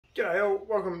G'day all,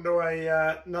 welcome to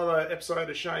another episode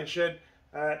of Shane's Shed.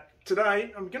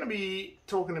 Today I'm going to be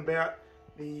talking about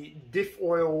the diff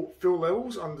oil fill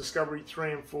levels on Discovery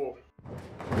 3 and 4.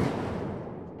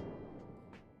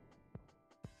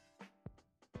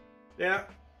 Now,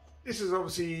 this is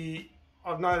obviously,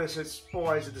 I've noticed it's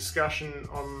always a discussion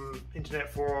on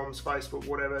internet forums, Facebook,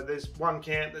 whatever. There's one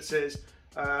camp that says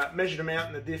measured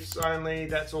amount in the diffs only,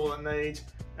 that's all it needs,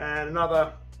 and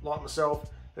another, like myself,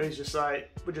 who's just say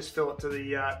we just fill it to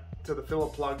the filler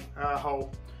plug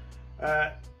hole.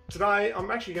 Today I'm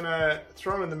actually going to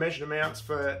throw in the measured amounts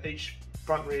for each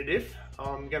front rear diff.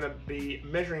 I'm going to be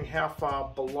measuring how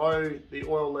far below the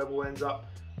oil level ends up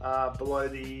below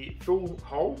the fill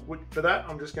hole. For that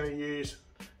I'm just going to use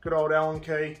good old Allen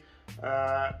key.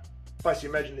 Basically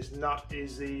imagine this nut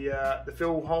is the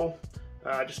fill hole.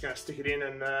 Just going to stick it in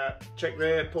and check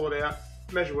there, pull it out,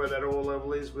 measure where that oil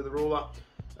level is with a ruler.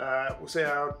 We'll see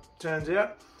how it turns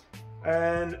out,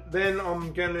 and then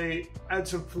I'm going to add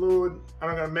some fluid and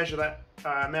I'm going to measure that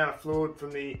amount of fluid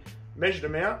from the measured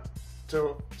amount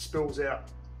till it spills out.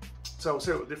 So we'll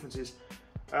see what the difference is.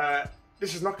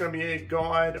 This is not going to be a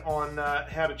guide on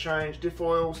how to change diff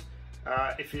oils.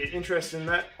 If you're interested in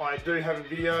that, I do have a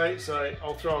video, so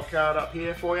I'll throw a card up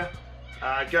here for you.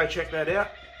 Go check that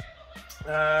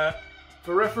out.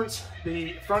 For reference,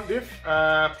 the front diff,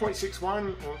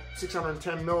 0.61 or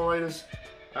 610 milliliters,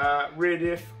 rear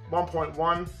diff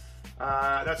 1.1,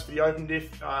 that's for the open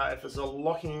diff. If it's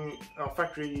a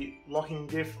factory locking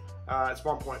diff, it's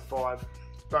 1.5,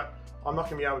 but I'm not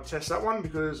going to be able to test that one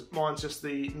because mine's just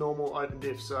the normal open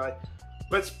diff. So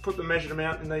let's put the measured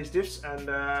amount in these diffs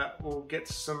and we'll get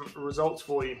some results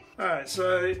for you. Alright,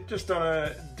 so just done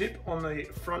a dip on the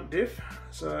front diff,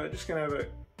 so just going to have a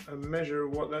measure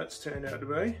of what that's turned out to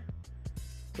be.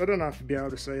 So I don't know if you'll be able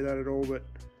to see that at all, but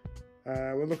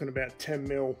we're looking about 10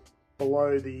 mil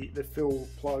below the fill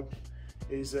plug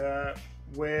is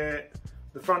where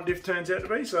the front diff turns out to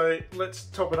be. So let's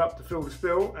top it up to fill to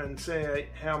spill and see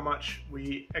how much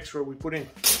extra we put in.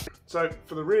 So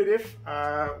for the rear diff,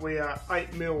 we are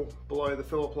 8 mil below the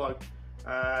filler plug.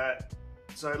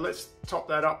 So let's top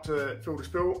that up to fill to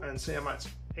spill and see how much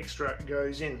extra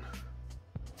goes in.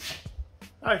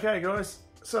 Okay guys,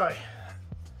 so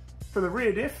for the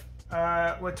rear diff,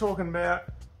 we're talking about,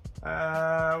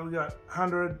 we've got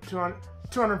 100, 200,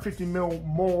 250 mil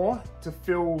more to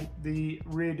fill the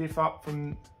rear diff up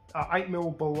from 8 mil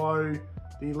below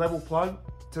the level plug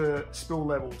to spill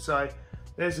level. So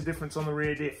there's a difference on the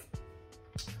rear diff.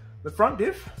 The front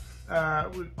diff,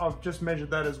 I've just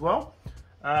measured that as well.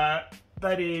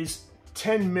 That is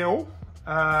 10 mil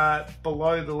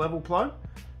below the level plug,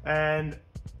 and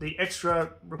the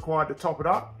extra required to top it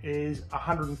up is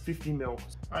 150 mil.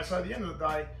 Alright, so at the end of the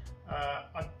day,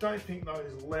 I don't think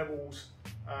those levels,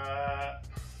 I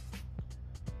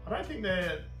don't think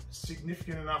they're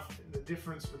significant enough in the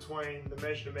difference between the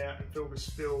measured amount and fill to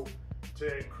spill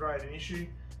to create an issue.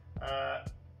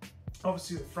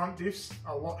 Obviously the front diff's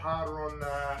a lot harder on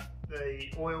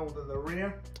the oil than the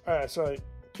rear. So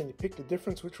can you pick the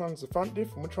difference? Which one's the front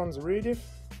diff and which one's the rear diff?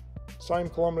 Same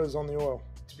kilometers on the oil.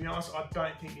 To be honest, I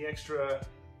don't think the extra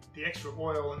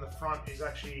oil in the front is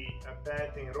actually a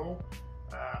bad thing at all.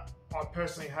 I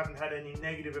personally haven't had any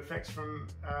negative effects from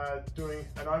doing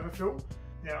an overfill.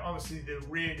 Now, obviously, the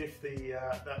rear diff,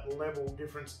 that level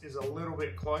difference is a little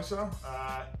bit closer.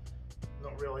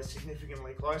 Not really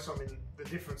significantly close. I mean, the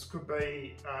difference could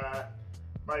be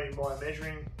maybe by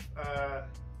measuring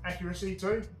accuracy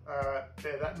too.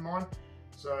 Bear that in mind.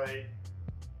 So,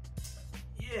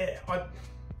 yeah,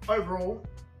 overall,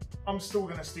 I'm still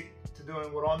going to stick to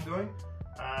doing what I'm doing.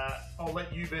 I'll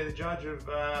let you be the judge of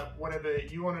whatever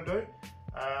you want to do.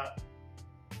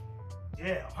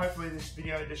 Yeah, hopefully this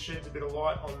video just sheds a bit of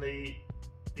light on the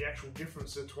actual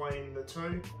difference between the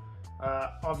two.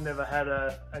 I've never had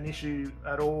an issue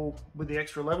at all with the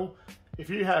extra level. If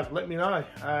you have, let me know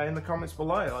in the comments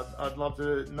below. I'd love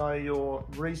to know your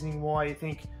reasoning why you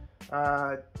think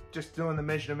just doing the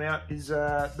measured amount is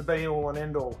the be all and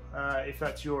end all, if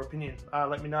that's your opinion.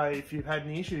 Let me know if you've had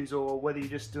any issues or whether you're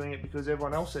just doing it because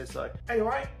everyone else says so.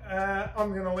 Anyway,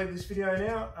 I'm going to leave this video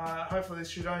now. Hopefully this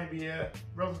should only be a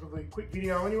relatively quick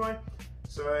video anyway.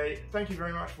 So thank you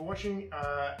very much for watching.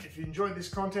 If you enjoyed this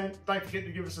content, don't forget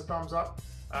to give us a thumbs up.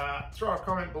 Throw a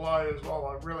comment below as well,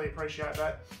 I really appreciate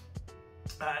that.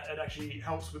 It actually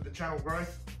helps with the channel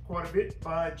growth quite a bit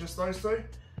by just those two.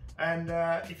 And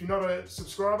if you're not a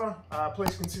subscriber,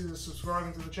 please consider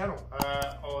subscribing to the channel.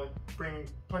 I bring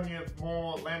plenty of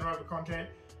more Land Rover content,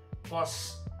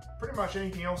 plus pretty much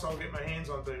anything else I'll get my hands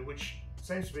onto, which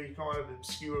seems to be kind of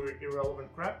obscure,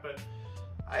 irrelevant crap, but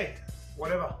hey,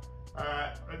 whatever.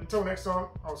 Until next time,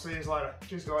 I'll see you later.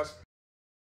 Cheers, guys.